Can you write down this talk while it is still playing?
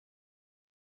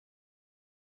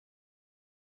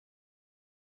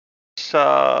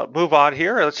let's move on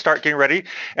here. Let's start getting ready.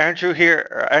 Andrew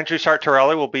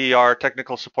Sartorelli will be our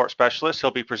technical support specialist.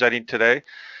 He'll be presenting today.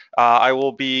 I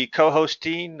will be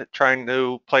co-hosting, trying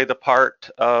to play the part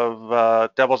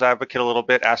of devil's advocate a little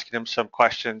bit, asking him some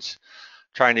questions,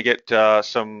 trying to get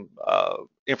some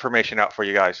information out for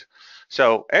you guys.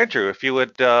 So, Andrew, if you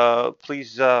would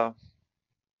please get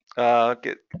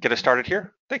us started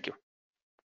here. Thank you.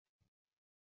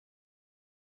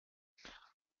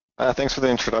 Thanks for the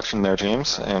introduction there,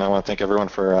 James, and I want to thank everyone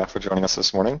for joining us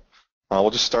this morning. We'll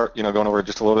just start, going over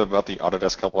just a little bit about the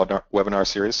Autodesk Help webinar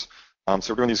series.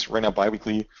 So we're doing these right now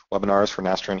bi-weekly webinars for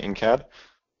Nastran In-CAD.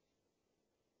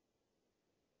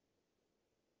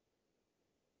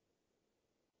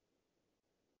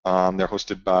 They're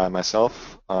hosted by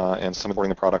myself and some supporting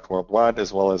the product worldwide,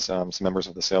 as well as some members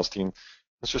of the sales team.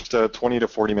 It's just a 20 to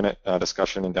 40-minute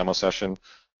discussion and demo session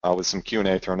with some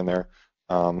Q&A thrown in there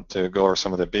to go over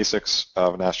some of the basics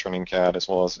of Nastran In-CAD, as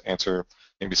well as answer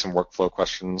maybe some workflow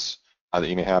questions that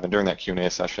you may have. And during that Q&A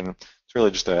session, it's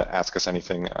really just a ask us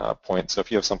anything point. So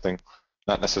if you have something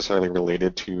not necessarily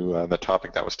related to the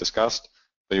topic that was discussed,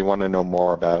 but you want to know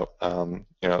more about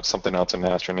something else in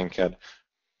Nastran In-CAD,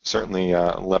 certainly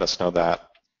let us know that.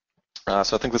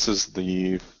 So I think this is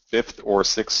the 5th or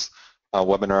 6th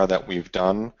webinar that we've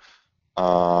done.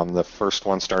 The first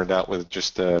one started out with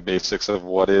just the basics of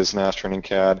what is Nastran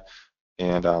In-CAD,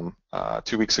 and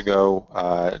 2 weeks ago,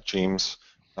 James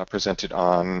presented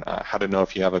on how to know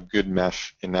if you have a good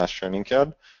mesh in Nastran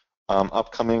In-CAD.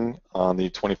 Upcoming on the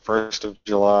 21st of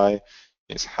July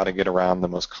is how to get around the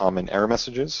most common error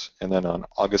messages, and then on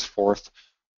August 4th,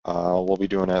 we'll be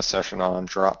doing a session on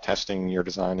drop testing your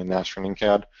design in Nastran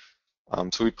In-CAD.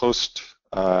 So we post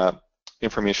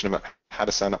information about how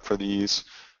to sign up for these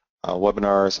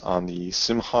webinars on the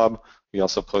Sim Hub. We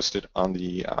also posted on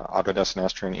the Autodesk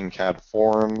Nastran In-CAD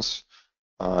forums.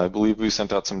 I believe we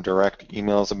sent out some direct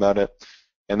emails about it.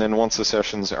 And then once the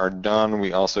sessions are done,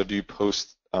 we also do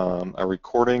post a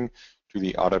recording to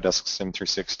the Autodesk Sim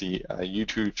 360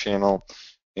 YouTube channel.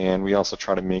 And we also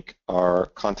try to make our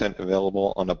content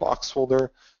available on a box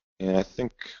folder. And I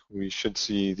think we should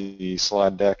see the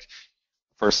slide deck.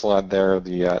 First slide there,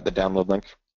 the download link.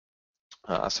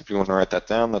 So if you want to write that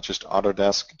down, that's just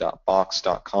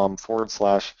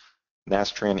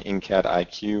autodesk.box.com/Nastran In-CAD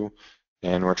IQ.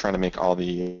 And we're trying to make all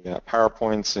the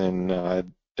PowerPoints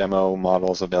and demo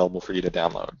models available for you to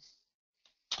download.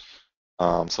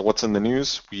 So what's in the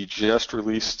news? We just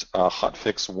released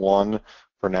hotfix 1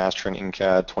 for Nastran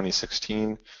In-CAD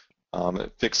 2016.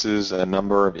 It fixes a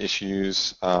number of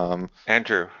issues.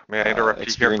 Andrew, may I interrupt you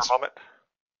here for a moment?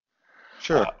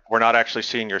 Sure. We're not actually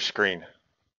seeing your screen.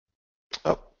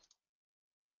 Oh.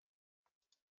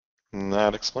 And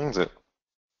that explains it.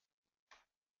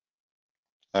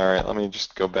 All right, let me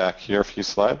just go back here a few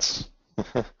slides.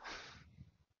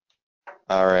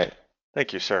 All right.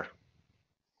 Thank you, sir.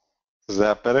 Is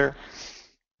that better?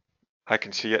 I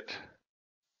can see it.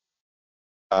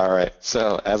 All right,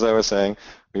 so as I was saying,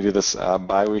 we do this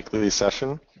bi-weekly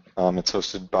session. It's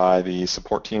hosted by the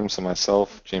support team, so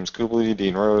myself, James Kubli,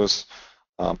 Dean Rose,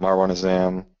 Marwan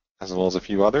Azam, as well as a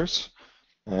few others.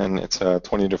 And it's a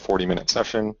 20 to 40-minute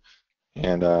session.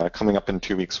 And coming up in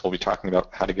 2 weeks, we'll be talking about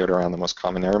how to get around the most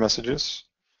common error messages.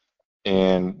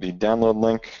 And the download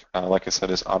link, like I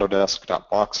said, is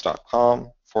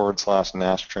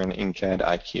autodesk.box.com/Nastran In-CAD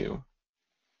IQ.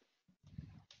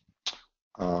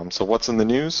 So what's in the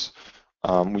news?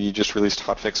 We just released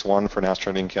hotfix 1 for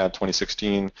Nastran In-CAD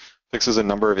 2016. Fixes a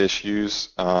number of issues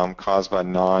caused by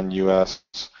non-US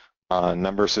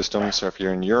number systems. So if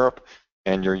you're in Europe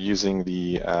and you're using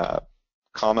the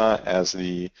comma as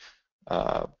the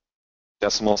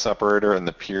decimal separator and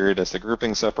the period as the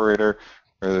grouping separator,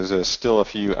 there's still a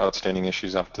few outstanding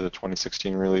issues after the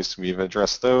 2016 release. We've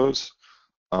addressed those.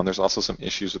 There's also some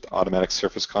issues with automatic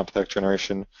surface contact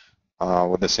generation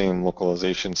with the same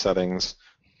localization settings.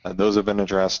 Those have been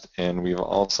addressed, and we've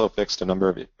also fixed a number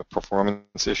of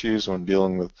performance issues when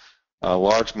dealing with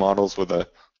large models with a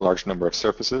large number of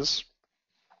surfaces.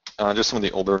 Just some of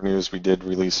the older news, we did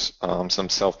release some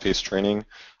self-paced training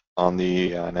on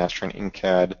the Nastran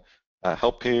In-CAD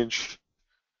help page,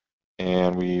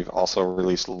 and we've also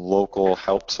released local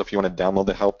help. So if you want to download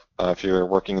the help, if you're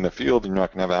working in the field and you're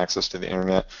not going to have access to the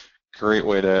internet, great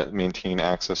way to maintain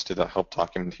access to the help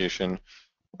documentation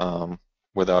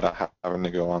without having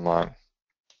to go online.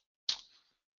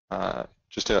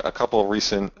 Just a couple of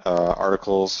recent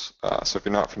articles. So if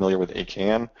you're not familiar with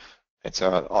AKN, it's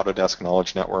an Autodesk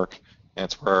Knowledge Network, and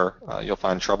it's where you'll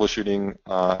find troubleshooting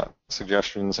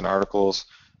suggestions and articles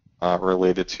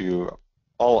related to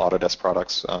all Autodesk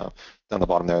products. Down the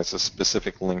bottom there is a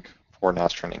specific link or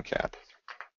Nastran In-CAD.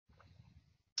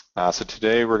 So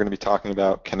today we're going to be talking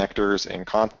about connectors and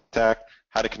contact,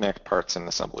 how to connect parts and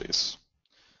assemblies.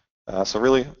 So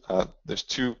really, there's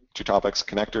two topics,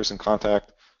 connectors and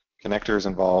contact. Connectors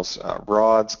involves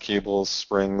rods, cables,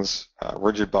 springs,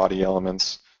 rigid body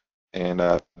elements,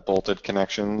 and bolted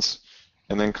connections.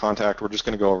 And then contact, we're just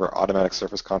going to go over automatic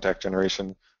surface contact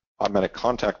generation, automatic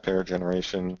contact pair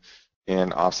generation,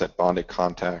 and offset bonded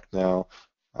contact. Now,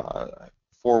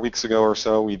 4 weeks ago or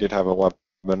so, we did have a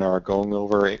webinar going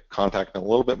over contact in a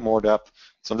little bit more depth,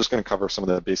 so I'm just going to cover some of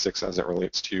the basics as it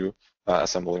relates to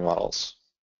assembly models.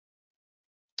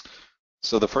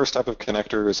 So the first type of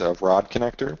connector is a rod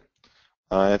connector.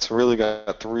 It's really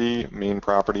got three main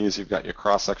properties. You've got your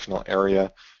cross-sectional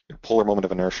area, your polar moment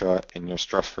of inertia, and your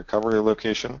stress recovery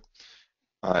location.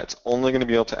 It's only going to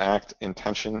be able to act in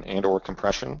tension and or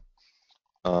compression.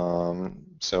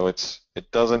 So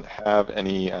it doesn't have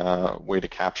any way to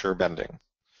capture bending.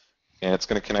 And it's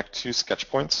going to connect two sketch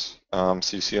points. So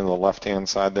you see on the left-hand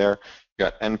side there,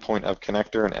 you've got endpoint of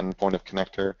connector and endpoint of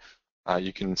connector.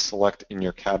 You can select in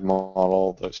your CAD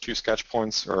model those two sketch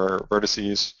points or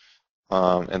vertices,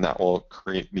 and that will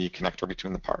create the connector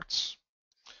between the parts.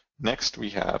 Next, we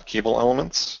have cable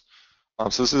elements.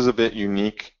 So this is a bit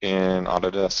unique in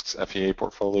Autodesk's FEA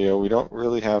portfolio. We don't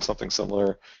really have something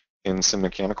similar in Sim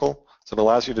Mechanical. So it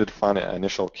allows you to define an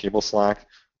initial cable slack,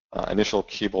 initial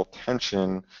cable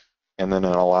tension, and then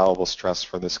an allowable stress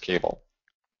for this cable.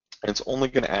 And it's only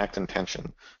going to act in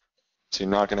tension. So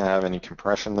you're not going to have any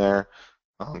compression there.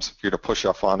 So if you're to push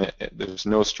off on it, there's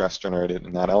no stress generated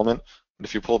in that element. But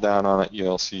if you pull down on it,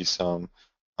 you'll see some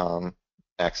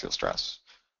axial stress.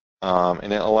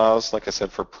 And it allows, like I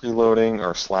said, for preloading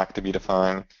or slack to be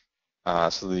defined.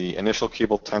 So the initial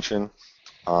cable tension,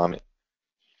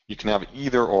 you can have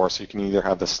either or, so you can either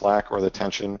have the slack or the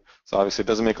tension. So obviously it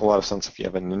doesn't make a lot of sense if you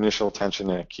have an initial tension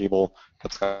in a cable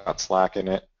that's got slack in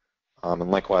it.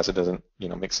 And likewise, it doesn't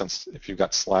make sense if you've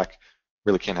got slack,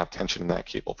 really can't have tension in that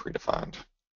cable predefined.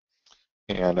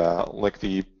 And like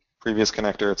the previous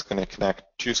connector, it's going to connect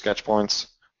two sketch points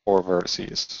or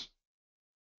vertices.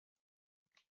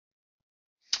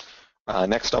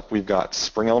 Next up, we've got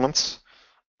spring elements.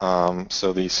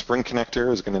 So the spring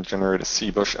connector is going to generate a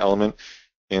C-bush element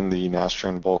in the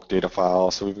Nastran bulk data file.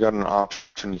 So we've got an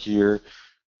option here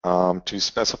to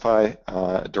specify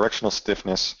directional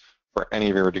stiffness for any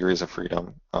of your degrees of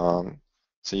freedom.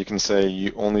 So you can say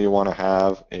you only want to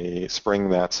have a spring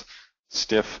that's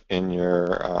stiff in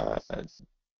your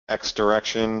X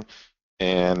direction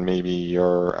and maybe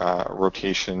your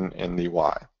rotation in the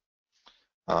Y.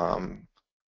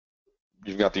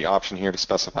 You've got the option here to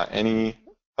specify any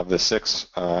of the 6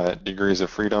 degrees of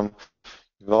freedom.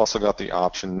 You've also got the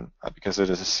option, because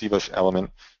it is a C-bush element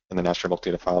in the Nastran bulk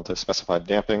data file, to specify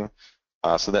damping.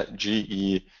 So that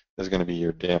GE is going to be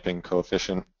your damping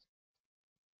coefficient.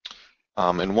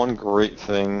 And one great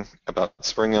thing about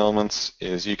spring elements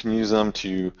is you can use them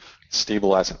to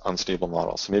stabilize an unstable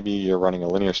model. So maybe you're running a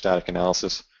linear static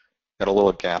analysis, got a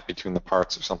little gap between the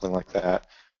parts or something like that.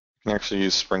 You can actually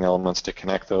use spring elements to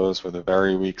connect those with a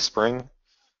very weak spring.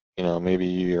 Maybe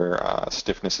your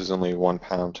stiffness is only 1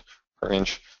 pound per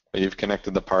inch, but you've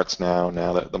connected the parts now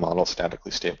that the model is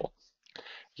statically stable.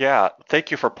 Yeah,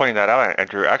 thank you for pointing that out,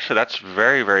 Andrew. Actually, that's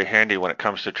very, very handy when it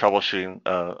comes to troubleshooting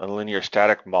a linear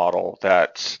static model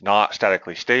that's not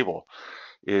statically stable,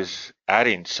 is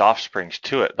adding soft springs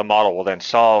to it. The model will then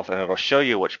solve, and it'll show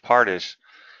you which part is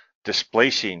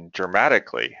displacing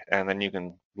dramatically, and then you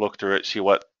can look through it, see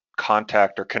what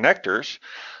contact or connectors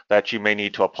that you may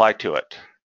need to apply to it.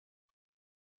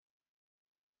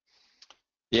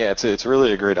 Yeah, it's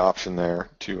really a great option there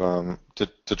to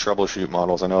troubleshoot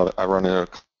models. I know that I run a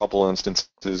couple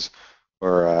instances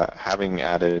where having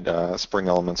added spring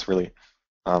elements, really,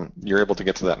 you're able to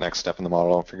get to that next step in the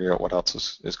model and figure out what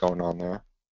else is going on there.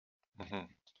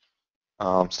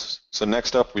 Mm-hmm. So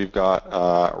next up, we've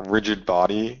got rigid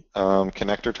body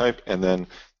connector type, and then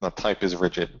the type is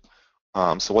rigid.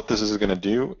 So what this is going to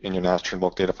do in your Nastran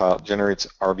bulk data file, it generates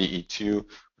RBE2,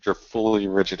 which are fully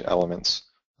rigid elements.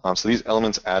 So these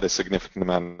elements add a significant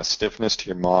amount of stiffness to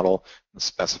your model and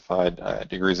specified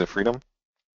degrees of freedom.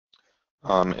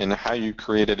 And how you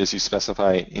create it is you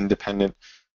specify independent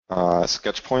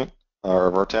sketch point or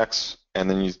vertex, and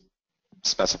then you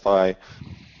specify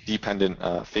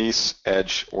dependent face,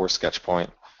 edge, or sketch point.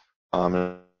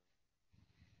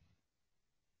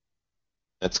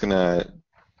 It's going to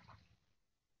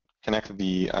connect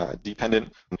the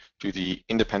dependent to the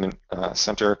independent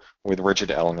center with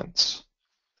rigid elements.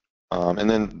 And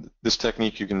then this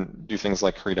technique, you can do things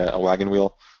like create a wagon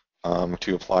wheel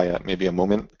to apply maybe a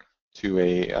moment to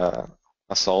a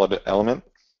a solid element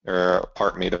or a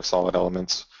part made of solid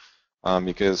elements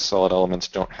because solid elements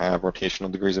don't have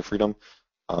rotational degrees of freedom.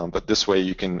 But this way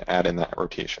you can add in that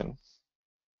rotation.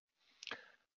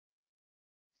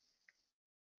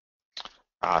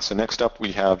 So next up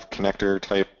we have connector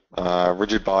type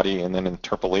rigid body and then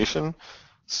interpolation.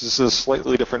 So this is a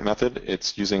slightly different method.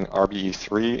 It's using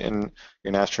RBE3 in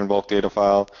your Nastran bulk data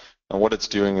file. And what it's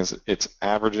doing is it's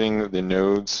averaging the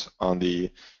nodes on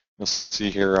the, you'll see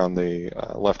here on the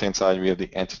left-hand side, we have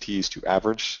the entities to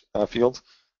average field.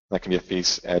 That can be a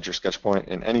face, edge, or sketch point.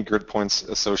 And any grid points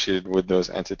associated with those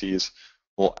entities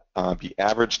will be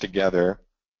averaged together,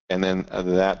 and then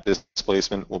that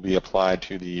displacement will be applied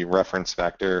to the reference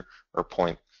vector or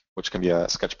point, which can be a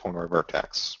sketch point or a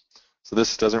vertex. So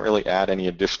this doesn't really add any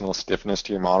additional stiffness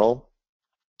to your model,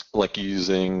 like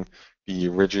using the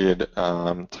rigid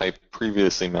type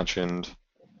previously mentioned.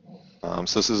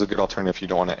 So this is a good alternative if you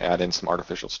don't want to add in some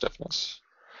artificial stiffness.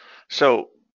 So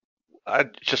I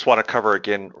just want to cover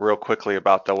again real quickly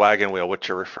about the wagon wheel, which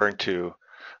you're referring to,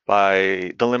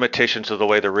 by the limitations of the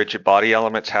way the rigid body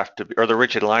elements have to be, or the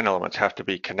rigid line elements have to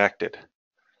be connected.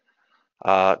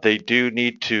 They do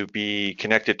need to be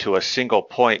connected to a single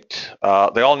point.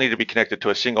 They all need to be connected to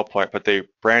a single point, but they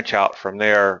branch out from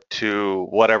there to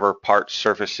whatever parts,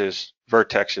 surfaces,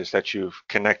 vertexes that you've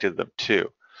connected them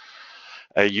to.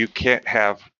 You can't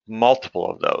have multiple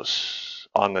of those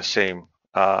on the same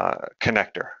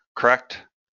connector, correct?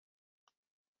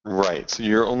 Right, so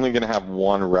you're only going to have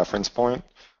one reference point,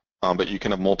 but you can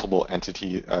have multiple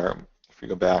entities, if we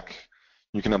go back,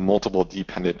 you can have multiple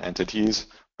dependent entities,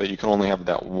 but you can only have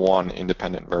that one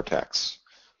independent vertex.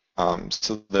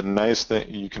 So the nice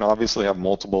thing, you can obviously have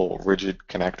multiple rigid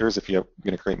connectors if you're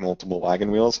going to create multiple wagon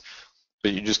wheels,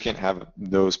 but you just can't have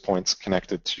those points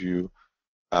connected to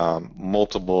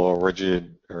multiple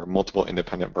rigid or multiple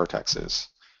independent vertexes.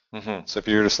 Mm-hmm. So if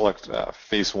you were to select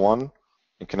face 1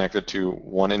 and connect it to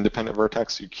one independent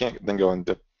vertex, you can't then go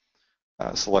and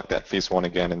select that face 1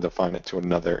 again and define it to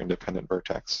another independent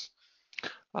vertex.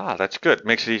 Ah, that's good.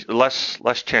 Makes it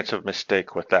less chance of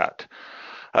mistake with that.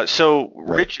 So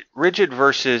Right. rigid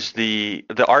versus the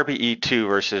RBE2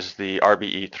 versus the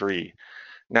RBE3.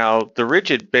 Now the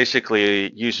rigid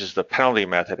basically uses the penalty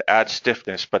method, adds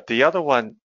stiffness, but the other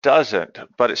one doesn't.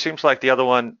 But it seems like the other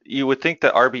one, you would think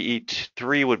that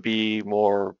RBE3 would be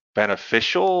more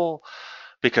beneficial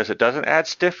because it doesn't add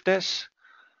stiffness.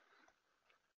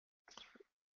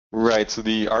 Right, so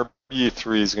the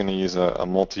RBE3 is going to use a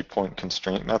multi-point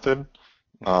constraint method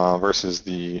versus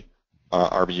the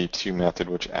RBE2 method,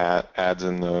 which adds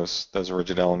in those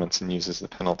rigid elements and uses the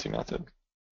penalty method.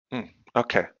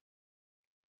 Okay.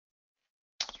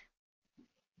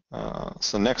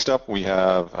 So next up we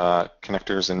have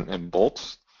connectors and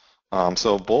bolts.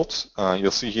 So bolts,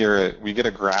 you'll see here we get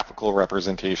a graphical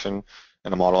representation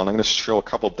in a model, and I'm going to show a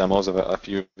couple demos of a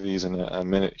few of these in a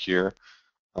minute here.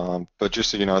 But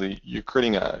just so you know, you're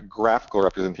creating a graphical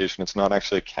representation. It's not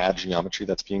actually a CAD geometry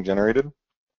that's being generated.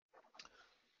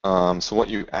 So what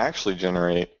you actually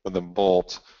generate with a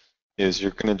bolt is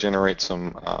you're going to generate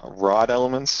some rod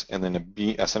elements and then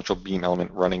a central beam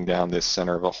element running down this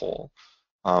center of a hole.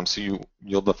 So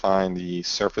you'll define the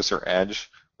surface or edge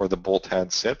where the bolt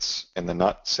head sits and the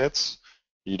nut sits.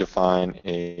 You define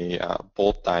a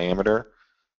bolt diameter.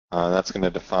 That's going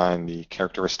to define the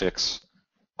characteristics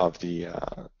of the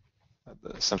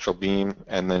central beam,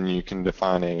 and then you can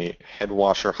define a head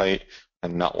washer height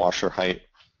and nut washer height.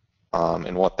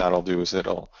 And what that'll do is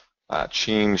it'll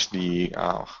change the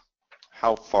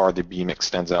how far the beam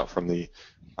extends out from the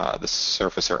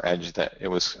surface or edge that it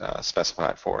was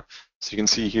specified for. So you can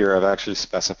see here I've actually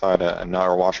specified a nut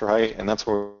or washer height, and that's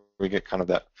where we get kind of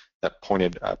that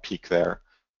pointed peak there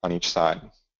on each side.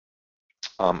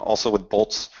 Also with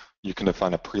bolts, you can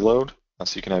define a preload.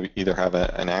 So you can either have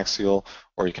an axial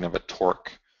or you can have a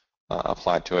torque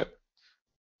applied to it.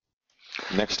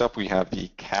 Next up we have the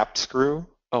cap screw.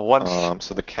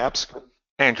 So the cap screw.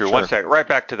 Andrew, Sure. one sec, right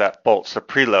back to that bolts, the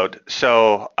preload.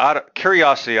 So out of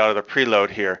curiosity out of the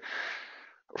preload here,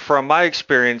 from my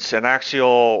experience, an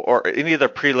axial or any of the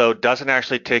preload doesn't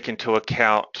actually take into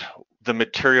account the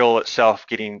material itself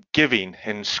giving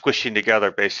and squishing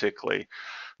together basically.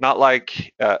 Not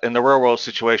like in the real world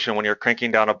situation when you're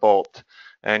cranking down a bolt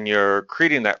and you're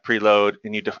creating that preload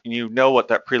and you know what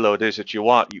that preload is that you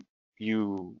want,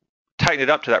 you tighten it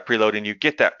up to that preload and you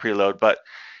get that preload. But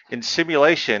in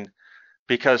simulation,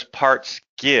 because parts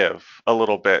give a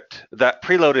little bit, that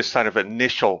preload is kind of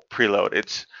initial preload.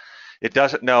 It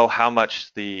doesn't know how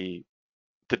much the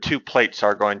two plates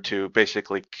are going to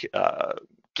basically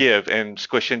give and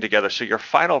squish in together. So your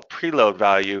final preload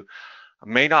value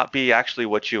may not be actually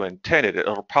what you intended.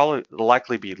 It'll probably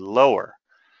likely be lower.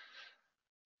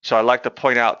 So I'd like to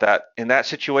point out that in that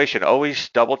situation, always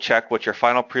double check what your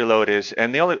final preload is.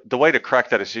 And the way to correct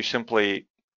that is you simply,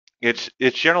 it's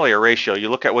generally a ratio. You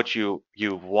look at what you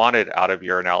wanted out of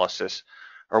your analysis,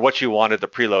 or what you wanted the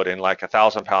preload in, like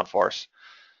 1,000-pound force,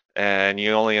 and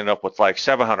you only end up with like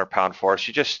 700-pound force.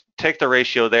 You just take the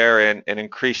ratio there and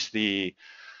increase the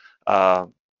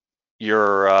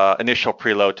your initial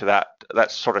preload to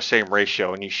that sort of same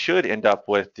ratio, and you should end up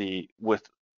with the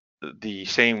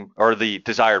same or the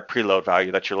desired preload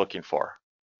value that you're looking for.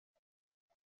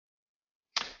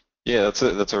 Yeah,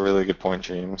 that's a really good point,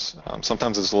 James.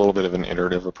 Sometimes it's a little bit of an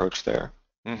iterative approach there.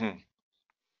 Mm-hmm.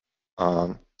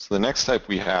 So the next type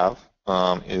we have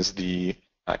is the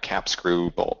cap screw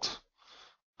bolt.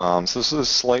 So this is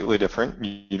slightly different.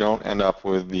 You don't end up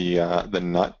with the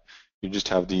nut. You just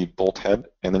have the bolt head,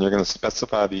 and then you're going to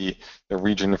specify the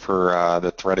region for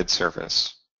the threaded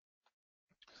surface.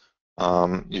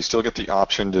 You still get the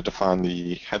option to define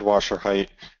the head washer height,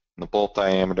 and the bolt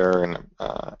diameter, and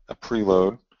a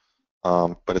preload.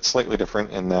 But it's slightly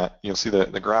different in that you'll see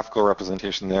the graphical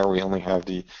representation there. We only have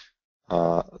the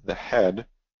head,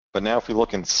 but now if we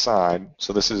look inside,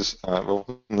 so this is we'll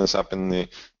open this up in the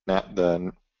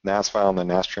NAS file in the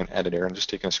Nastran editor, and just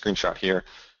taking a screenshot here.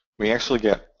 We actually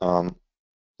get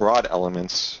rod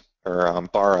elements or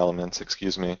bar elements,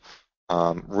 excuse me,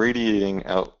 radiating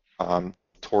out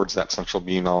towards that central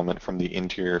beam element from the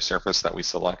interior surface that we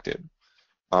selected.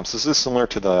 So this is similar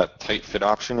to the tight fit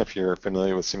option if you're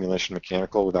familiar with simulation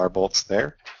mechanical with our bolts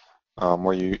there,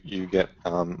 where you get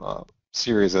a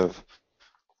series of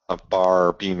bar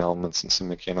or beam elements and some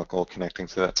mechanical connecting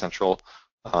to that central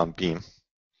beam.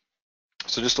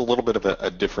 So just a little bit of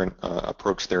a different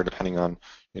approach there, depending on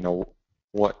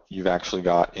what you've actually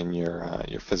got in your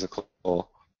physical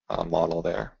model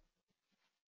there.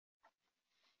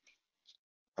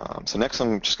 So next,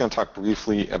 I'm just going to talk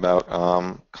briefly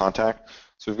about contact.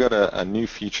 So we've got a new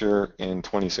feature in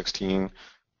 2016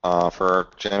 for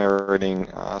generating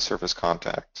surface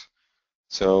contact.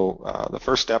 So the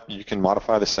first step, you can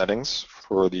modify the settings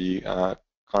for the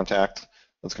contact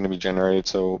that's going to be generated.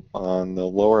 So on the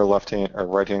lower left-hand or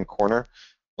right-hand corner,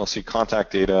 you'll see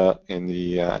contact data in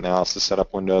the analysis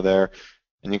setup window there,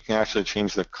 and you can actually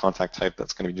change the contact type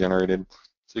that's going to be generated.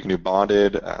 So you can do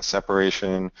bonded,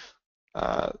 separation,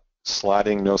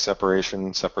 sliding, no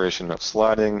separation, separation, no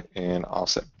sliding, and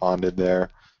offset bonded there.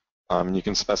 You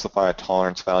can specify a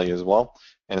tolerance value as well,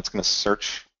 and it's going to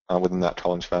search within that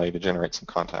tolerance value to generate some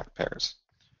contact pairs.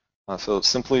 So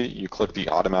simply, you click the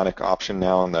automatic option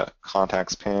now on the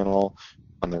contacts panel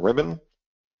on the ribbon,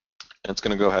 and it's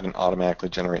going to go ahead and automatically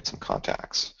generate some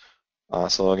contacts.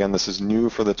 So again, this is new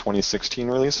for the 2016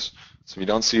 release. So if you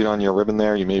don't see it on your ribbon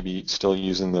there, you may be still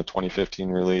using the 2015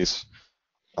 release.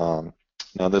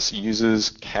 Now this uses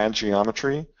CAD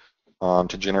geometry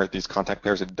to generate these contact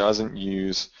pairs. It doesn't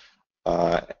use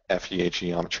FEA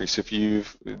geometry. So if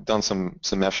you've done some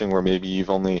meshing where maybe you've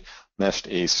only meshed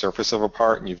a surface of a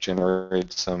part and you've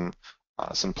generated some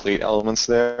plate elements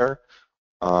there,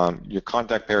 your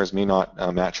contact pairs may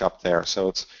not match up there. So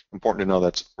it's important to know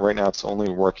that right now it's only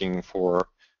works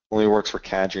for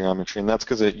CAD geometry, and that's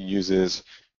because it uses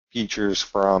features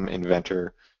from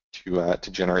Inventor to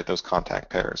generate those contact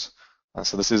pairs.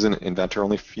 So this is an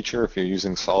Inventor-only feature. If you're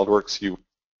using SolidWorks, you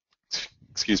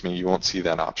won't see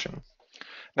that option.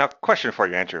 Now, question for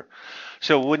you, Andrew.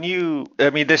 So when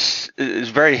this is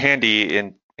very handy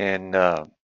in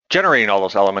generating all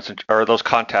those elements or those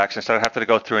contacts instead of having to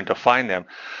go through and define them.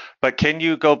 But can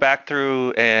you go back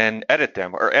through and edit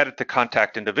them or edit the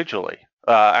contact individually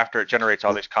after it generates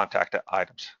all these contact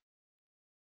items?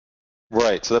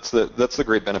 Right. So that's the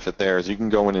great benefit there is you can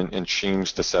go in and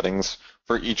change the settings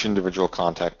for each individual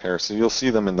contact pair. So you'll see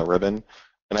them in the ribbon,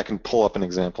 and I can pull up an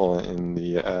example in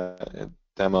the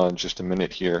demo in just a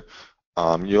minute here.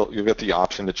 You'll get the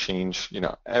option to change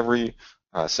every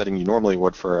setting you normally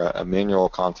would for a manual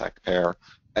contact pair.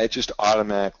 It just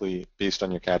automatically, based on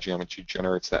your CAD geometry,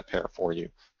 generates that pair for you.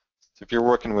 So if you're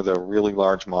working with a really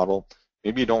large model,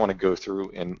 maybe you don't want to go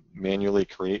through and manually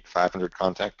create 500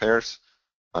 contact pairs.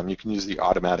 You can use the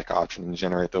automatic option and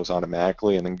generate those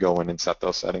automatically, and then go in and set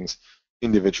those settings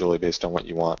individually based on what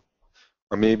you want.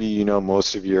 Or maybe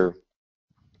most of your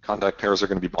contact pairs are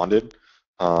going to be bonded.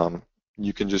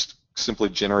 You can just simply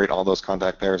generate all those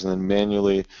contact pairs and then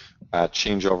manually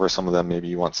change over some of them. Maybe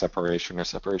you want separation or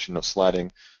separation no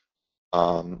sliding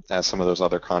as some of those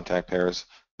other contact pairs.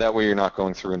 That way you're not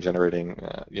going through and generating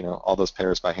all those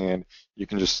pairs by hand. You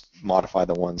can just modify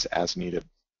the ones as needed.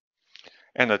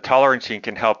 And the tolerancing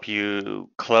can help you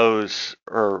close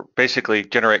or basically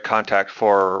generate contact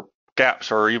for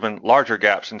gaps or even larger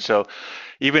gaps. And so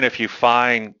even if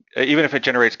it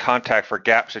generates contact for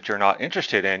gaps that you're not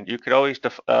interested in, you could always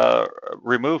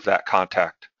remove that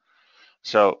contact.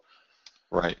 So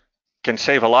Right. can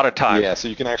save a lot of time. Yeah. So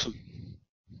you can actually,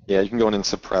 yeah, you can go in and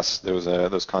suppress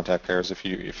those contact pairs if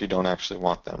you don't actually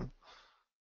want them.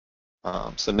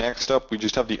 So next up, we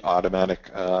just have the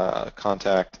automatic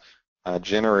contact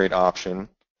generate option.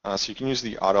 So you can use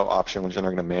the auto option when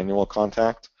generating a manual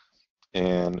contact,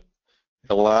 and it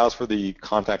allows for the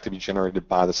contact to be generated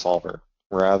by the solver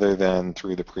rather than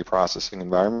through the pre-processing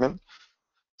environment.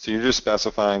 So you're just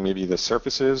specifying maybe the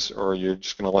surfaces, or you're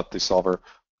just going to let the solver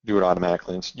do it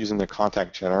automatically. It's using the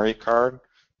contact generate card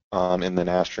in the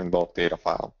Nastran bulk data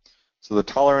file. So the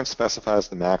tolerance specifies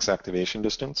the max activation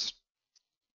distance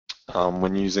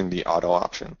when using the auto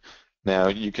option. Now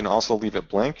you can also leave it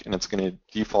blank, and it's going to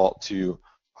default to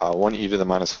 1e to the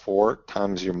minus 4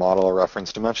 times your model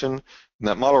reference dimension. And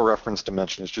that model reference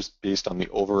dimension is just based on the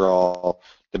overall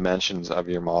dimensions of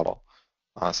your model.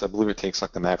 So I believe it takes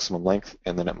like the maximum length,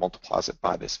 and then it multiplies it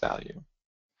by this value.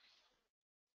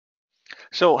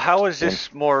 So how is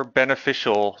this more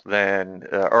beneficial than,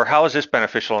 or how is this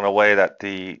beneficial in a way that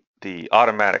the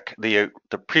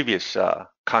previous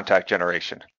contact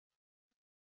generation?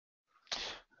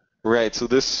 Right, so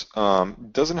this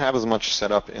doesn't have as much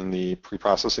setup in the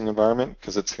pre-processing environment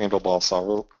because it's handled by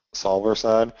solver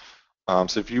side.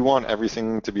 So if you want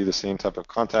everything to be the same type of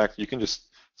contact, you can just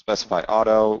specify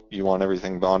auto. You want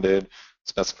everything bonded,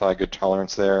 specify good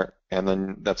tolerance there, and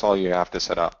then that's all you have to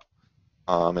set up.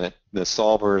 And the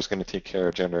solver is going to take care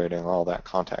of generating all that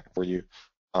contact for you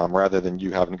rather than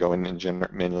you having to go in and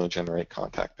manually generate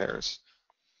contact pairs.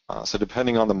 So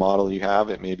depending on the model you have,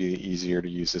 it may be easier to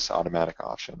use this automatic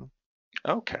option.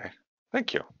 Okay,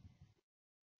 thank you.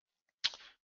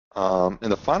 And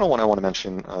the final one I want to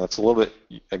mention, that's a little bit,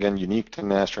 again, unique to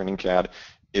Nastran In-CAD,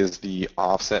 is the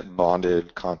offset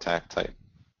bonded contact type.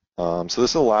 So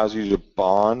this allows you to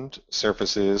bond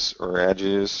surfaces or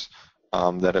edges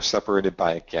that are separated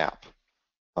by a gap.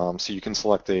 So you can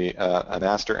select an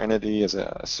aster entity as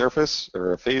a surface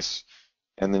or a face,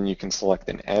 and then you can select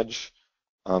an edge.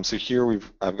 So here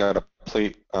I've got a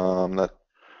plate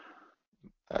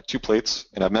two plates,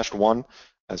 and I've meshed one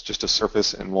as just a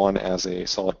surface and one as a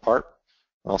solid part.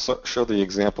 I'll show the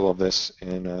example of this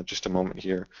in just a moment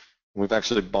here. We've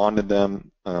actually bonded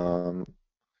them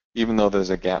even though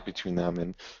there's a gap between them.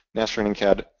 And Nastran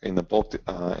In-CAD in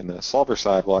the solver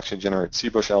side will actually generate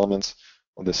C-bush elements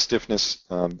with the stiffness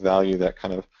value that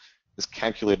kind of is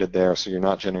calculated there, so you're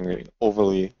not generating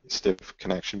overly stiff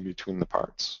connection between the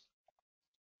parts.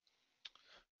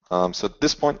 So at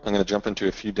this point, I'm going to jump into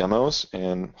a few demos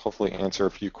and hopefully answer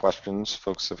a few questions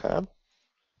folks have had.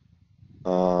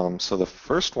 So the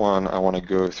first one I want to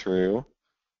go through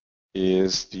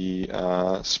is the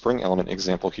spring element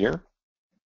example here.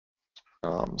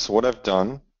 So what I've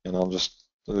done, and I'll just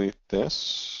delete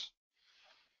this,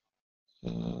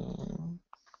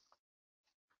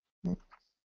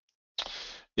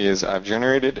 is I've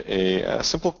generated a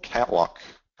simple catwalk,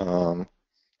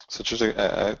 such as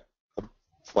a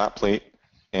flat plate,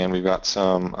 and we've got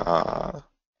some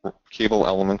cable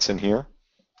elements in here.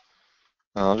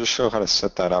 I'll just show how to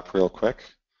set that up real quick.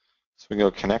 So we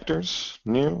go connectors,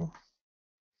 new.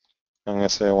 I'm going to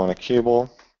say I want a cable,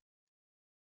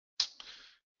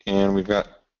 and we've got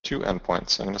two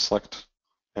endpoints. I'm going to select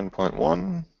endpoint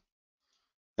 1,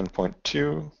 endpoint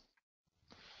 2.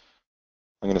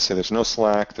 I'm going to say there's no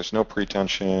slack, there's no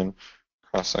pretension,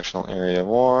 cross-sectional area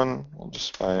 1. We'll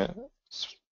just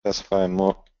specify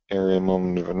area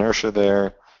moment of inertia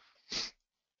there.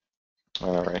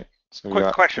 All right. So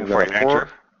Quick question for you, Andrew.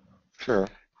 Sure.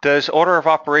 Does order of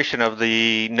operation of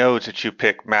the nodes that you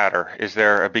pick matter? Is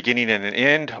there a beginning and an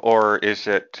end, or is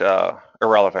it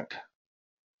irrelevant?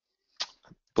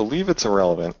 I believe it's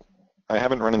irrelevant. I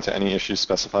haven't run into any issues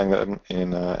specifying them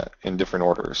in different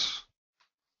orders.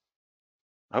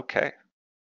 Okay.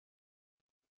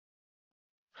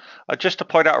 Just to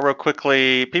point out real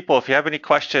quickly, people, if you have any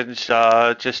questions,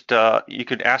 you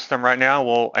can ask them right now.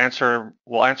 We'll answer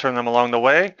them along the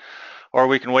way, or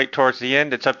we can wait towards the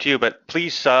end. It's up to you. But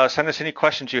please send us any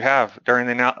questions you have during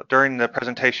the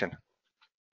presentation.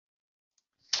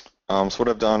 So what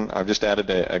I've done, I've just added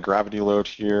a gravity load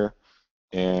here,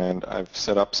 and I've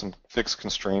set up some fixed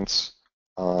constraints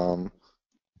along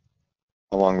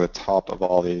the top of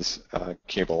all these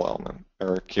cable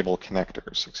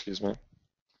connectors, excuse me.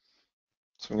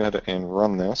 So I'm going to go ahead and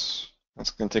run this.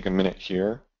 It's going to take a minute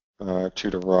here, 2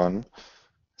 to run.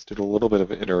 Let's do a little bit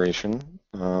of iteration.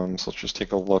 So let's just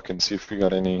take a look and see if we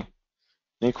got any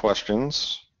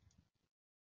questions.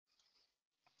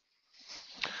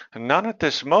 None at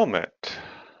this moment.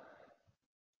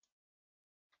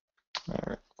 All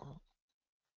right.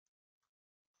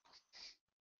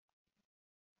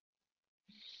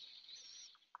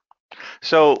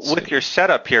 So with your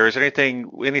setup here, is there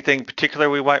anything particular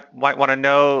we might want to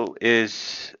know?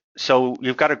 So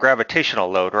you've got a gravitational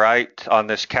load, right, on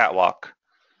this catwalk?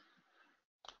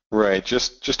 Right,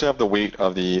 just to have the weight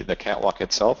of the catwalk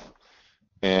itself.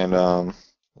 And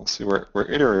let's see, we're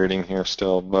iterating here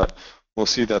still, but we'll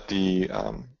see that the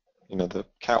the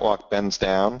catwalk bends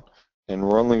down, and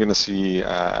we're only going to see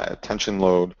tension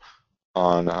load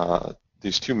on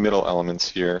these two middle elements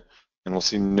here, and we'll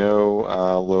see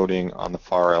no loading on the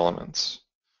far elements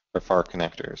or far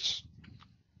connectors.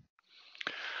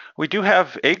 We do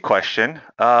have a question.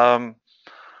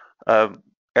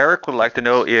 Eric would like to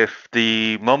know if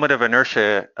the moment of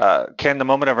inertia, can the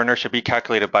moment of inertia be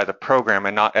calculated by the program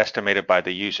and not estimated by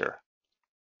the user?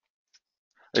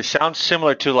 It sounds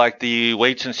similar to like the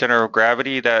weights and center of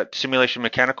gravity that Simulation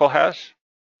Mechanical has.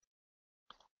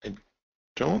 I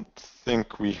don't think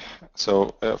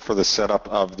so for the setup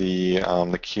of the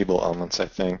cable elements, I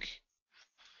think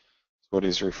what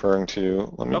he's referring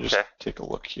to. Let me just take a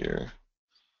look here.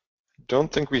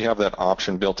 Don't think we have that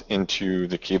option built into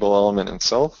the cable element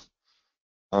itself.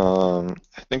 I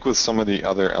think with some of the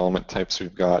other element types,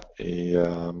 we've got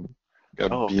a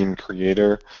beam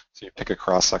creator. So you pick a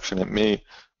cross section. It may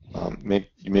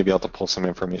you may be able to pull some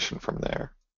information from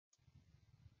there.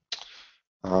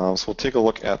 So we'll take a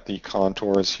look at the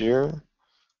contours here,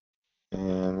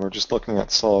 and we're just looking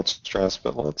at solid stress.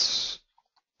 But let's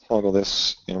toggle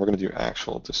this, and we're going to do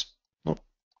actual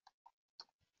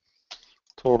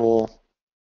total,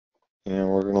 and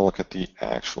we're going to look at the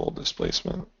actual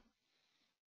displacement.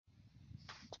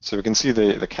 So we can see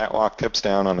the catwalk tips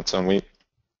down on its own weight,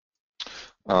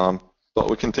 but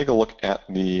we can take a look at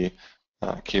the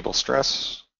cable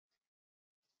stress,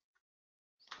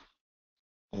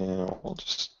 and we'll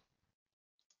just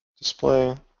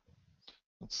display.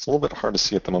 It's a little bit hard to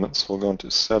see at the moment, so we'll go into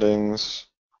settings,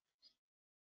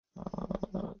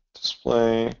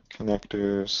 display,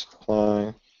 connectors,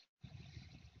 apply,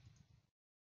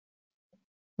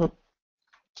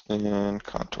 and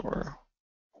contour.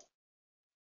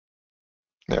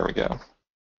 There we go.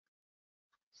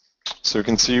 So we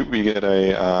can see we get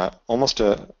almost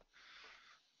a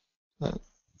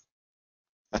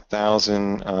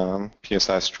 1,000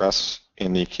 psi stress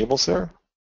in the cables there,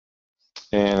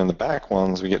 and in the back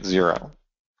ones we get 0.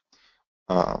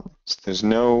 So there's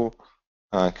no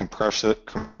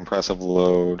compressive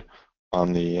load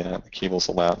on the cables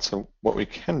allowed. So what we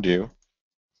can do,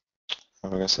 I'm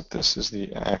going to set this as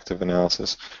the active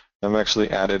analysis. I've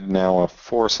actually added now a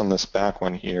force on this back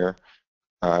one here,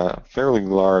 fairly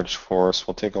large force.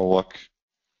 We'll take a look,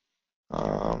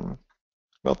 about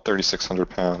 3,600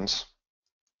 pounds.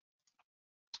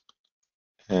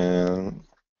 And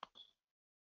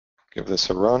give this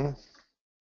a run.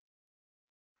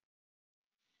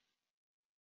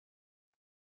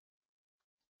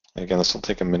 Again, this will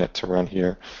take a minute to run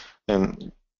here.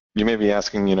 And you may be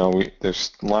asking,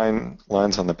 there's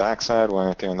lines on the back side, why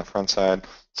aren't they on the front side?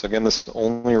 So again, this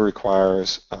only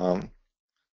requires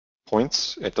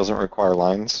points. It doesn't require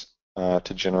lines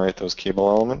to generate those cable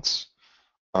elements.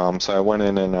 So I went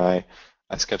in and I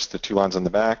sketched the 2 lines on the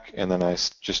back, and then I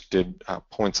just did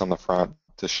points on the front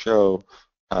to show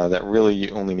that really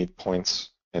you only need points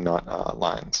and not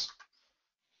lines.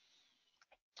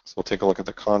 So we'll take a look at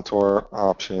the contour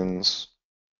options,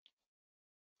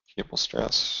 cable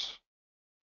stress.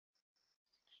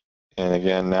 And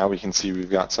again, now we can see we've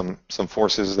got some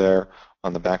forces there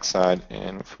on the back side,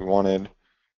 and if we wanted,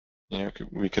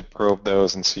 we could probe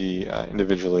those and see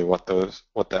individually what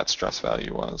that stress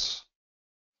value was.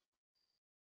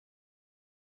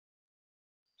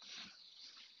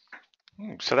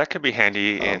 So that could be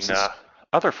handy in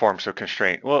other forms of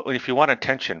constraint. Well, if you want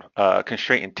a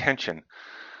constraint in tension,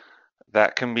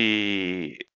 that can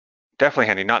be definitely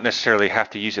handy. Not necessarily have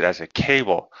to use it as a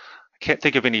cable. I can't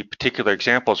think of any particular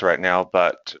examples right now,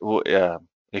 but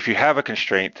if you have a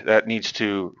constraint that needs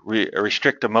to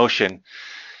restrict the motion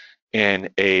in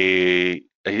a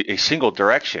single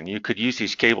direction, you could use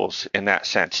these cables in that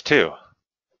sense too.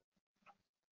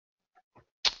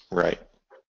 Right.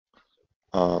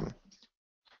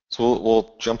 So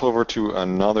we'll jump over to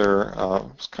another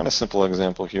kind of simple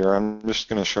example here. I'm just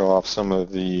going to show off some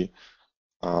of the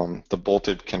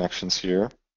bolted connections here.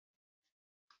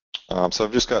 So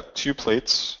I've just got 2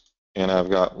 plates, and I've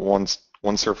got one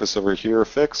one surface over here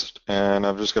fixed, and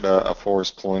I've just got a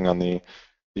force pulling on the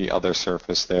other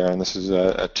surface there. And this is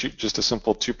just a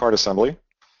simple two-part assembly.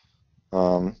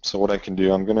 So what I can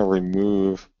do, I'm going to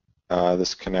remove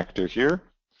this connector here.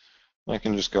 I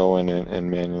can just go in and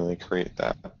manually create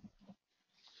that.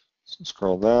 So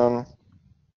scroll down,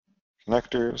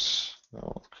 connectors.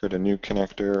 I'll create a new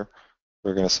connector.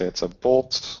 We're going to say it's a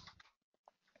bolt.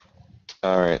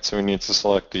 All right, so we need to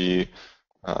select the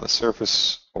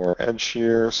surface or edge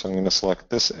here. So I'm going to select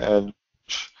this edge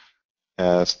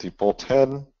as the bolt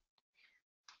head.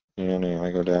 And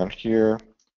I go down here,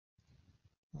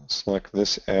 select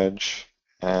this edge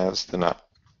as the nut.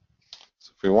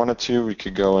 So if we wanted to, we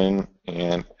could go in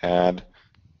and add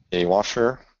a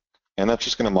washer, and that's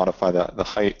just going to modify the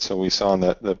height. So we saw in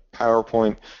the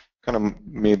PowerPoint kind of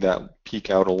made that peek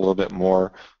out a little bit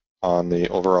more on the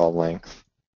overall length.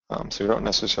 So we don't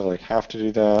necessarily have to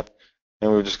do that,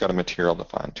 and we've just got a material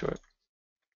defined to it.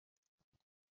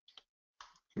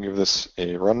 Give this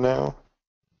a run now.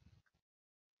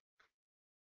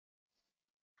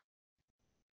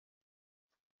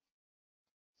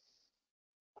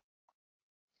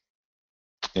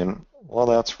 And while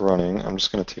that's running, I'm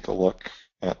just going to take a look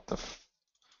at the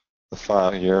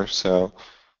file here. So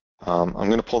I'm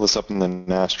going to pull this up in the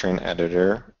Nastran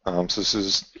editor. So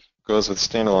this goes with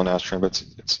standalone Nastran, but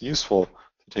it's useful to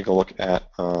take a look at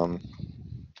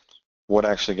what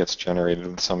actually gets generated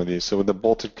with some of these. So with the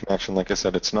bolted connection, like I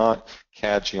said, it's not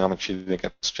CAD geometry that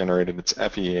gets generated, it's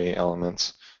FEA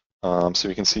elements. So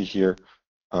you can see here,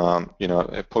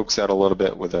 it pokes out a little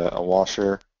bit with a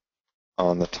washer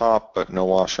on the top, but no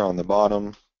washer on the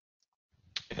bottom,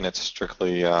 and it's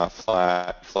strictly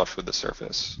flat, flush with the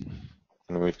surface.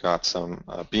 And we've got some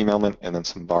beam element and then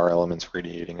some bar elements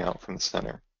radiating out from the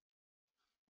center.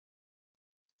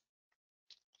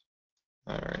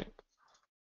 All right.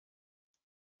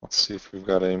 Let's see if we've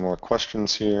got any more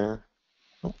questions here.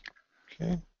 Oh,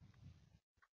 okay.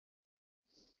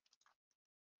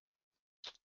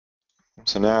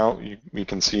 So now we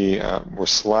can see we're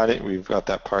sliding. We've got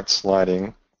that part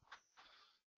sliding,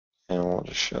 and we'll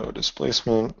just show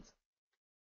displacement.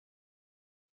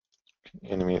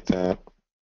 Animate that.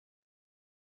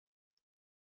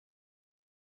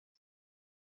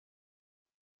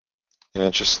 And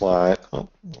it just slide. Oh,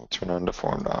 we'll turn on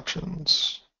deformed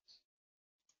options.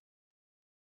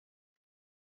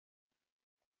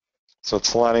 So it's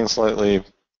sliding slightly.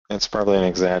 It's probably an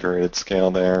exaggerated scale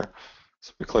there.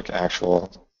 So if we click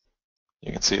actual,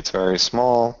 you can see it's very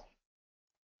small.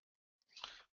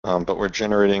 But we're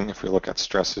generating, if we look at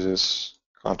stresses,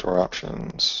 contour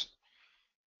options,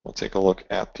 we'll take a look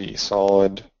at the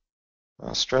solid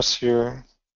stress here.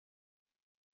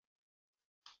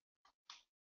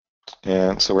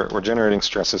 And so we're generating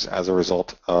stresses as a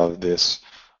result of this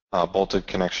bolted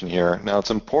connection here. Now it's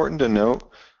important to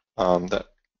note that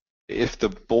if the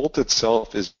bolt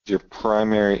itself is your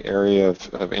primary area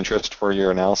of interest for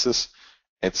your analysis,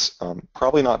 it's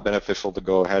probably not beneficial to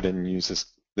go ahead and use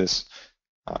this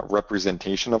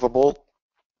representation of a bolt.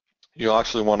 You'll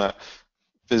actually want to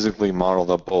physically model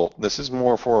the bolt. This is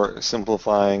more for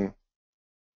simplifying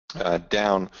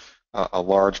down a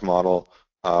large model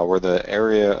where the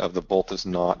area of the bolt is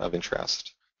not of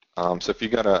interest. So if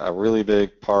you've got a really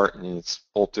big part and it's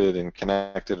bolted and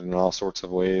connected in all sorts of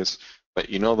ways, but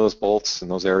you know those bolts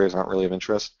and those areas aren't really of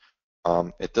interest,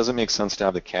 it doesn't make sense to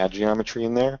have the CAD geometry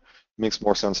in there. It makes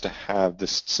more sense to have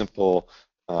this simple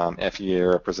FEA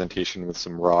representation with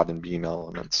some rod and beam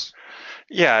elements.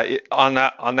 Yeah, on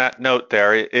that note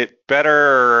there, it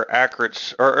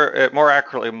more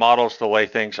accurately models the way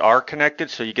things are connected,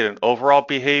 so you get an overall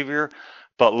behavior,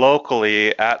 but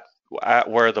locally at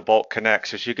where the bolt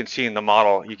connects, as you can see in the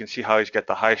model, you can see how he's got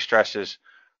the high stresses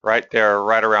right there,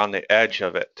 right around the edge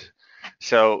of it.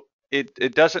 So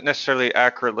it doesn't necessarily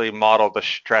accurately model the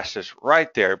stresses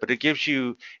right there, but it gives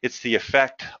you, it's the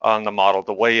effect on the model,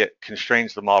 the way it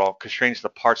constrains the model, constrains the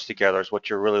parts together is what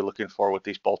you're really looking for with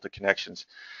these bolted connections.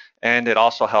 And it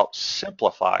also helps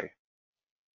simplify,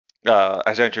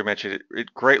 as Andrew mentioned,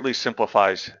 it greatly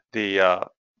simplifies the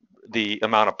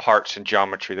amount of parts and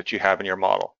geometry that you have in your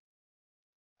model.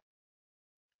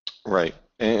 Right.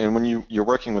 And when you're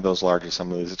working with those large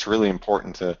assemblies, it's really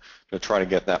important to try to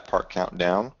get that part count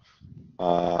down,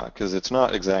 because it's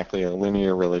not exactly a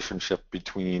linear relationship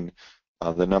between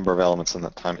the number of elements and the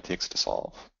time it takes to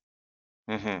solve.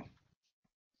 Mm-hmm.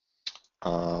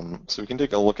 So we can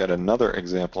take a look at another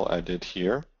example I did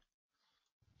here.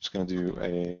 Just going to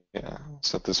do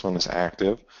set this one as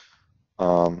active.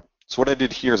 So what I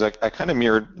did here is I kind of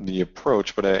mirrored the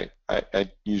approach, but I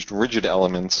used rigid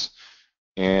elements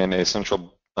and a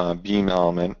central beam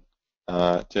element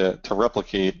to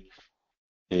replicate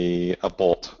a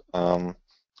bolt. So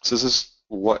this is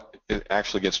what it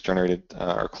actually gets generated,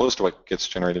 or close to what gets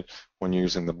generated when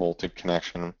using the bolted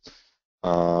connection.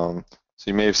 So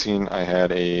you may have seen I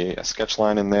had a sketch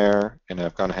line in there, and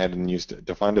I've gone ahead and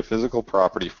defined a physical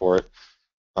property for it.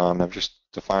 I've just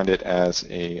defined it as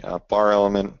a bar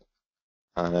element,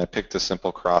 and I picked a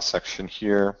simple cross section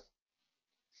here.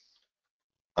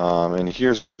 And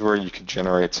here's where you could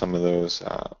generate some of those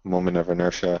moment of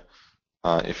inertia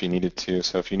if you needed to.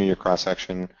 So if you knew your cross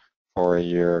section for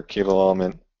your cable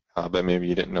element, but maybe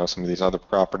you didn't know some of these other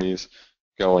properties,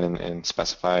 go in and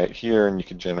specify it here, and you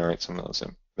can generate some of those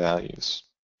values.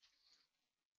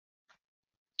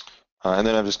 And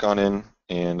then I've just gone in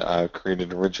and I've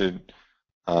created a rigid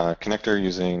connector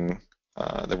using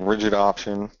the rigid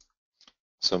option.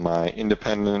 So my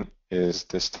independent is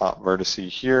this top vertex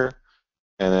here,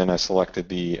 and then I selected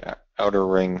the outer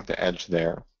ring, the edge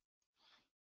there.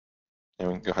 And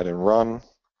we can go ahead and run,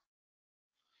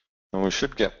 and we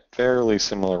should get fairly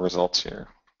similar results here.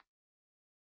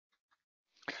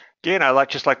 Again, I'd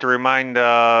just like to remind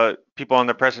people on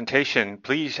the presentation,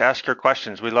 please ask your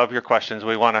questions. We love your questions.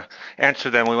 We want to answer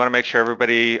them. We want to make sure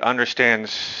everybody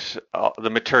understands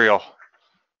the material.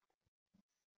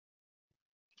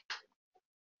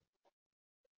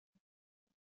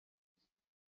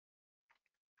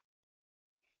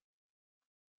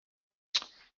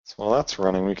 So while that's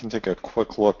running, we can take a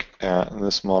quick look at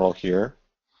this model here.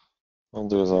 What I'll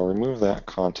do is I'll remove that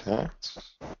contact.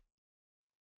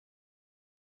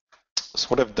 So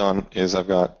what I've done is I've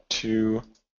got two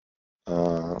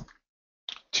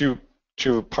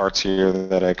parts here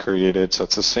that I created. So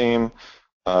it's the same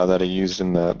that I used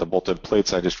in the bolted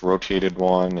plates. I just rotated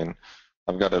one, and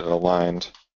I've got it aligned.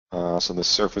 So the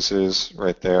surfaces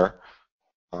right there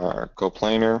are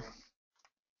coplanar,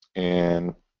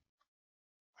 and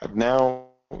I've now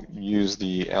used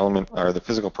the element or the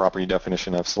physical property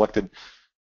definition. I've selected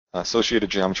associated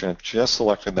geometry, and I've just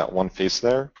selected that one face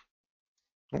there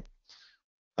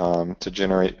to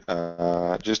generate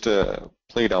just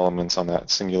plate elements on that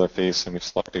singular face, and we've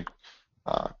selected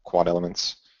quad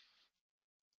elements.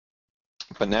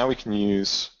 But now we can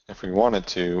use, if we wanted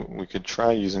to, we could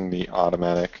try using the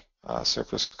automatic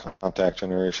surface contact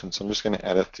generation. So I'm just going to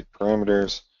edit the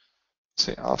parameters,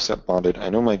 say offset bonded. I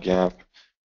know my gap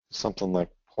is something like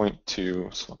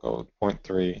 0.2, so I'll go with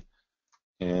 0.3,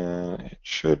 and it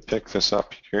should pick this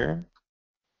up here.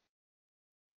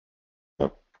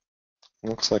 Oh,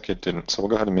 looks like it didn't, so we'll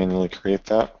go ahead and manually create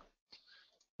that.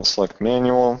 We'll select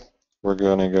manual. We're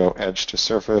going to go edge to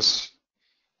surface.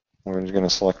 We're going to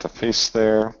select a face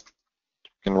there.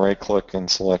 You can right click and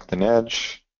select an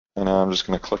edge, and now I'm just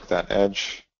going to click that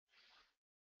edge.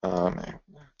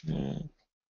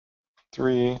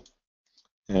 3,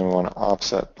 and we want to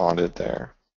offset bonded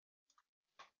there.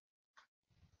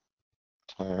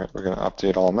 All right, we're going to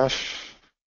update all mesh.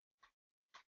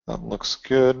 That looks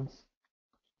good.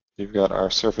 You've got our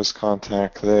surface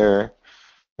contact there,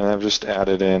 and I've just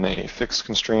added in a fixed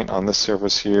constraint on this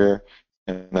surface here,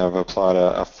 and I've applied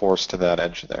a force to that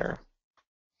edge there.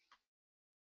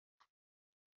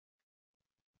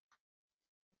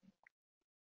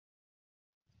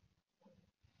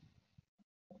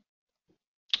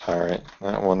 All right,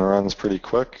 that one runs pretty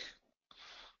quick.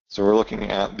 So we're looking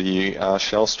at the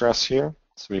shell stress here.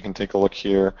 So we can take a look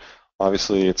here.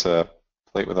 Obviously, it's a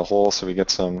plate with a hole, so we get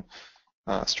some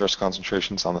stress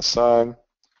concentrations on the side.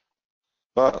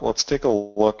 But let's take a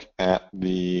look at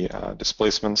the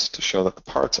displacements to show that the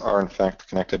parts are in fact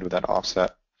connected with that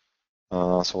offset.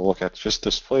 So we'll look at just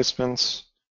displacements,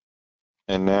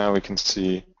 and now we can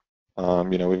see,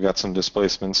 we've got some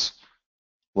displacements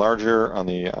larger on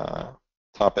the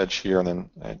top edge here, and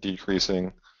then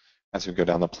decreasing as we go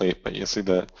down the plate. But you see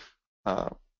the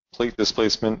plate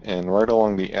displacement and right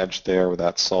along the edge there with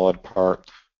that solid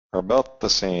part are about the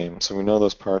same. So we know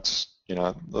those parts,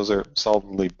 those are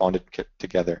solidly bonded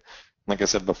together. Like I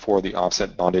said before, the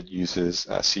offset bonded uses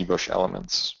C-bush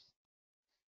elements.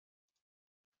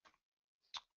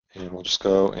 And we'll just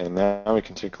go, and now we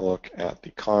can take a look at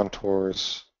the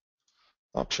contours,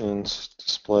 options,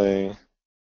 display.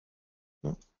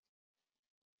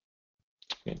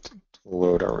 Need to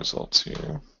load our results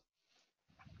here.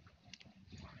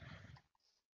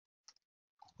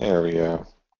 There we go.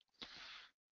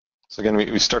 So again,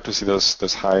 we start to see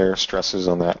those higher stresses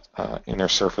on that inner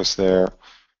surface there,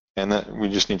 and that we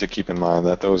just need to keep in mind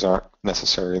that those aren't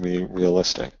necessarily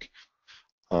realistic.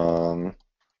 But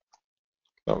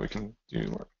we can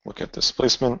look at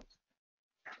displacement,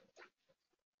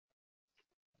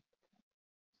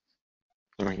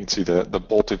 and we can see the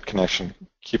bolted connection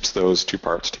keeps those two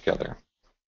parts together.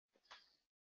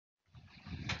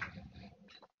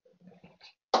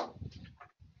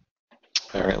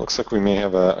 All right, looks like we may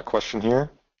have a question here.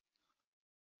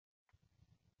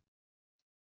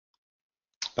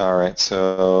 All right,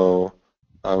 so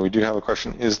we do have a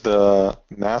question. Is the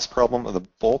mass problem of the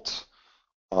bolt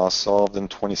solved in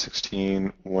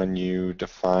 2016 when you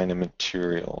define a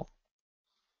material?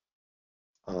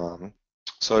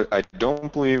 So I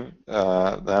don't believe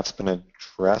that's been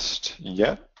addressed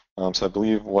yet. So I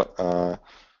believe what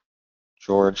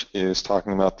George is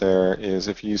talking about there is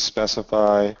if you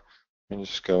specify, let me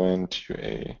just go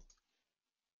into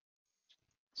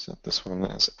set this one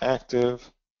as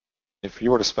active. If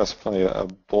you were to specify a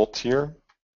bolt here,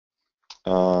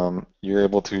 you're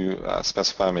able to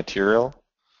specify material.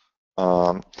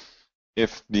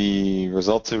 If the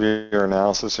results of your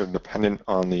analysis are dependent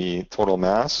on the total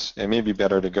mass, it may be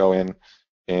better to go in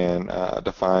and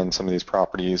define some of these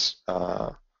properties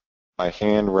by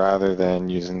hand rather than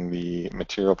using the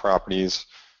material properties,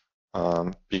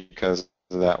 because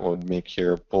that would make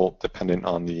your bolt dependent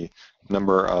on the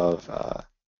number of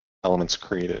elements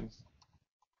created.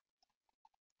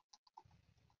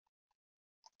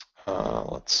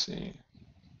 Let's see.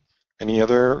 Any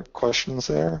other questions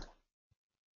there?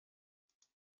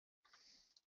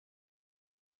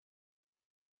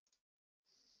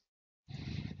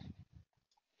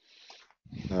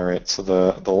 All right, so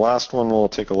the last one we'll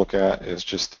take a look at is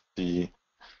just the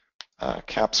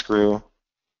cap screw.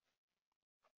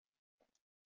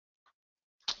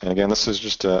 And again, this is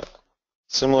just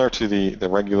similar to the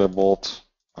regular bolt.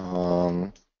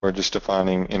 We're just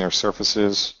defining inner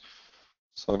surfaces.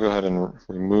 So I'll go ahead and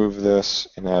remove this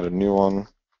and add a new one.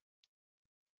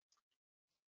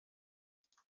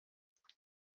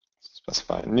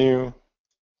 Specify new.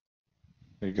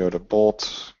 We go to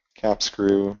bolt, cap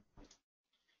screw.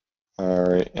 All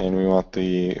right, and we want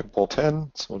the bolt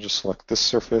head. So we'll just select this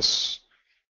surface.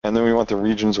 And then we want the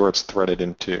regions where it's threaded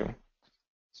into.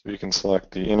 So you can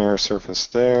select the inner surface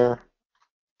there.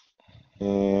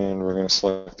 And we're going to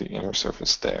select the inner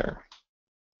surface there.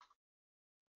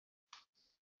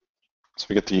 So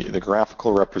we get the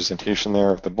graphical representation there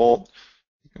of the bolt.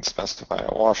 You can specify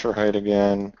a washer height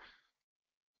again.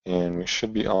 And we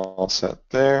should be all set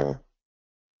there.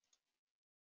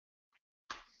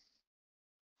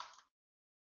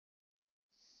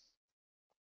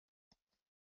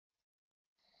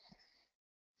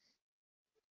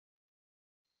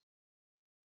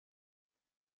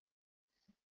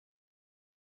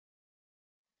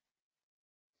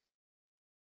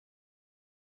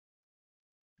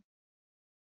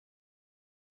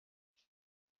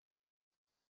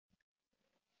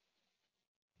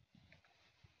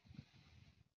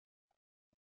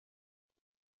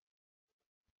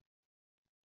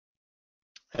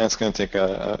 And it's going to take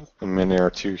a minute or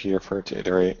two here for it to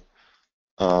iterate.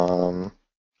 Got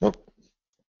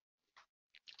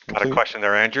a question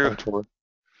there, Andrew. All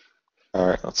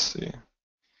right, let's see.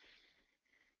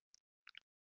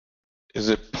 Is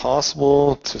it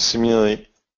possible to simulate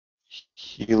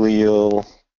helial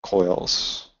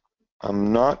coils?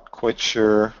 I'm not quite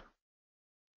sure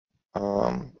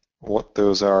what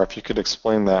those are. If you could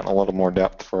explain that in a little more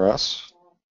depth for us.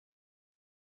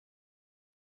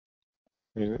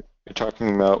 You're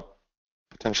talking about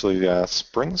potentially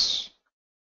springs?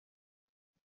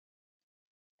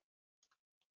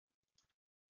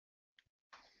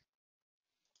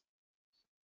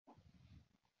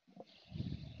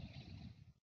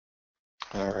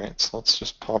 All right, so let's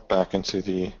just pop back into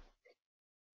the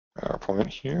PowerPoint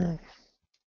here.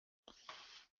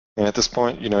 And at this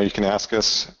point, you can ask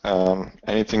us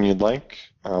anything you'd like.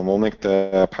 We'll make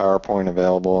the PowerPoint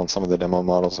available and some of the demo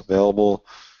models available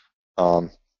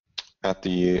at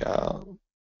the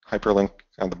hyperlink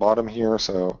at the bottom here.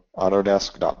 So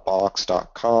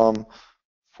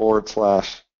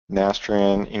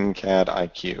autodesk.box.com/Nastran In-CAD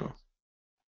IQ.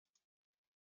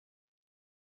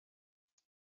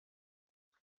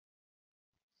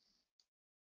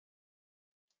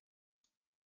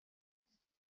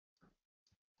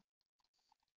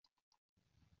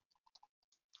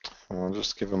 And we'll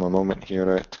just give him a moment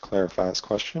here to clarify his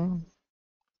question.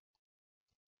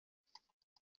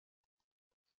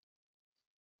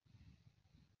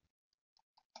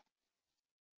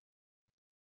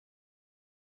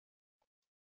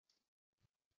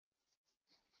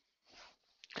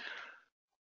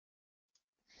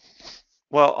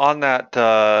 Well, on that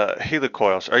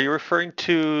helicoils, are you referring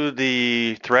to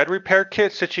the thread repair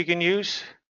kits that you can use?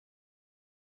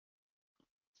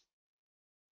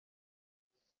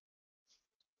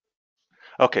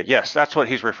 Okay, yes, that's what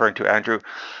he's referring to, Andrew.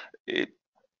 I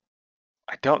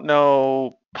don't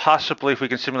know, possibly if we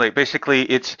can simulate. Basically,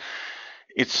 it's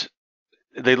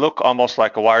they look almost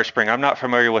like a wire spring. I'm not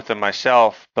familiar with them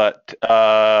myself, but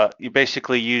you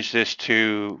basically use this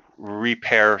to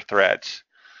repair threads,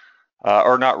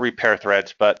 or not repair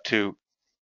threads, but to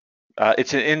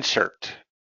it's an insert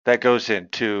that goes in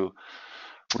to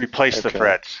replace the Okay.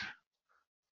 threads.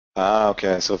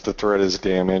 Okay. So if the thread is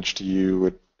damaged,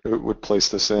 you would place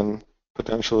this in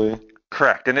potentially.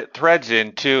 Correct, and it threads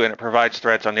in too, and it provides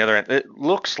threads on the other end. It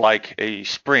looks like a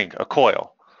spring, a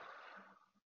coil.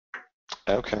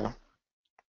 Okay.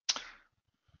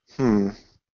 Hmm.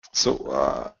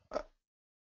 So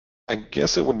I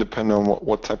guess it would depend on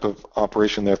what type of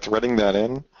operation they're threading that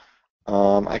in.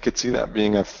 I could see that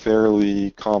being a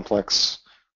fairly complex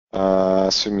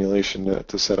simulation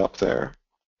to set up there.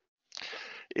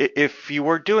 If you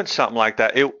were doing something like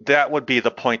that, that would be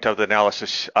the point of the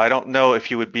analysis. I don't know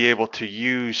if you would be able to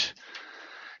use,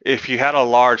 if you had a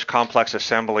large complex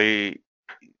assembly,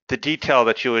 the detail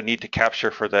that you would need to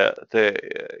capture for the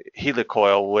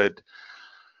helicoil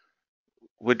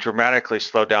would dramatically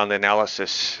slow down the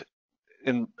analysis.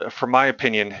 From my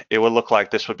opinion, it would look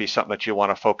like this would be something that you want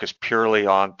to focus purely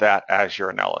on that as your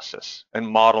analysis and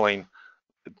modeling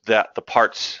that the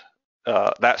parts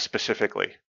that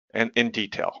specifically and in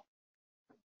detail.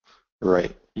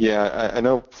 Right. Yeah, I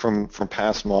know from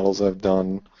past models I've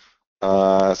done,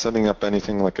 setting up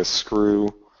anything like a screw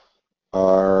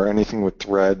or anything with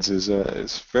threads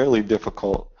is fairly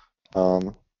difficult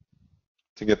to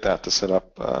get that to set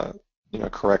up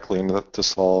correctly and to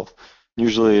solve.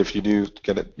 Usually, if you do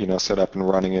get it set up and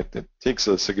running, it takes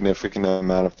a significant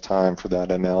amount of time for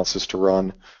that analysis to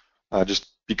run, just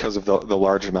because of the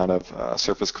large amount of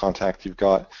surface contact you've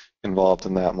got involved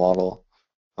in that model.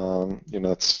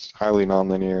 It's highly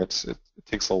nonlinear. It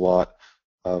takes a lot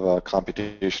of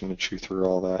computation to chew through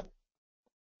all that.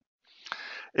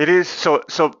 It is so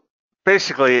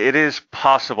basically it is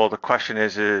possible. The question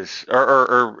is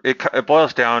or it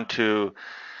boils down to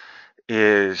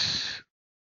is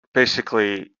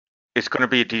basically it's going to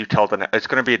be a it's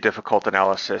going to be a difficult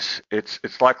analysis.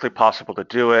 It's likely possible to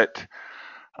do it,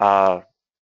 uh,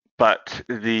 but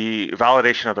the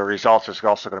validation of the results is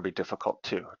also going to be difficult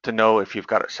too, to know if you've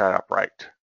got it set up right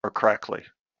or correctly.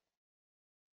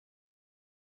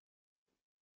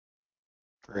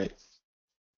 Great.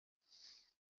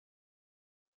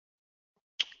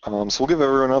 So we'll give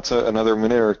everyone else another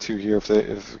minute or two here if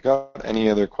they've got any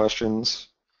other questions.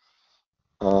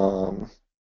 Um,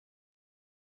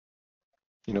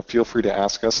 feel free to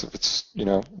ask us if it's,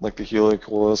 like the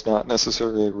helicoil is not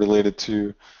necessarily related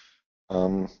to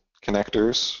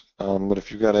connectors. But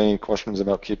if you've got any questions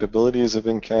about capabilities of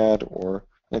In-CAD or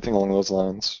anything along those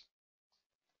lines.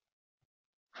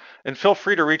 And feel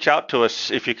free to reach out to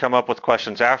us if you come up with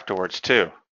questions afterwards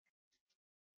too.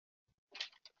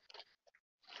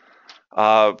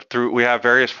 We have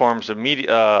various forms of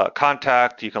media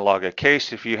contact. You can log a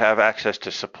case if you have access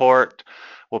to support.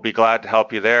 We'll be glad to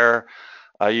help you there.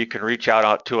 You can reach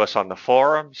out to us on the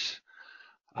forums,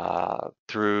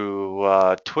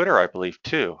 through Twitter, I believe,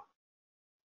 too.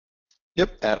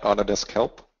 Yep, at Autodesk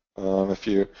Help. If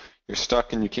you're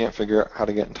stuck and you can't figure out how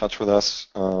to get in touch with us,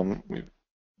 we've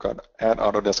got at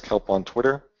Autodesk Help on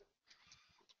Twitter,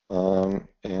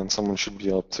 and someone should be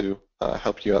able to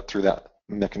help you out through that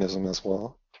mechanism as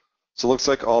well. So it looks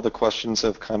like all the questions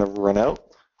have kind of run out.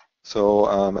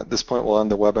 So at this point, we'll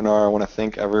end the webinar. I want to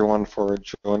thank everyone for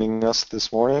joining us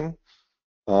this morning.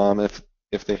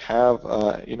 If they have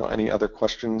any other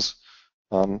questions,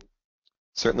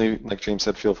 certainly, like James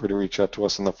said, feel free to reach out to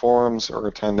us in the forums or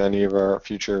attend any of our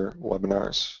future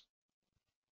webinars.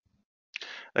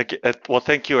 Well,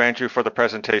 thank you, Andrew, for the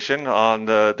presentation on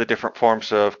the different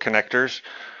forms of connectors.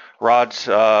 Rods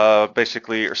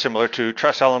basically are similar to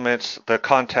truss elements. The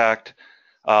contact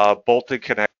bolted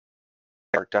connectors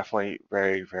are definitely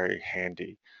very, very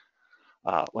handy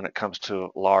when it comes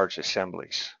to large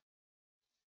assemblies,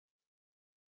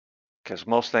 because a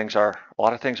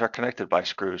lot of things are connected by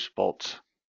screws, bolts.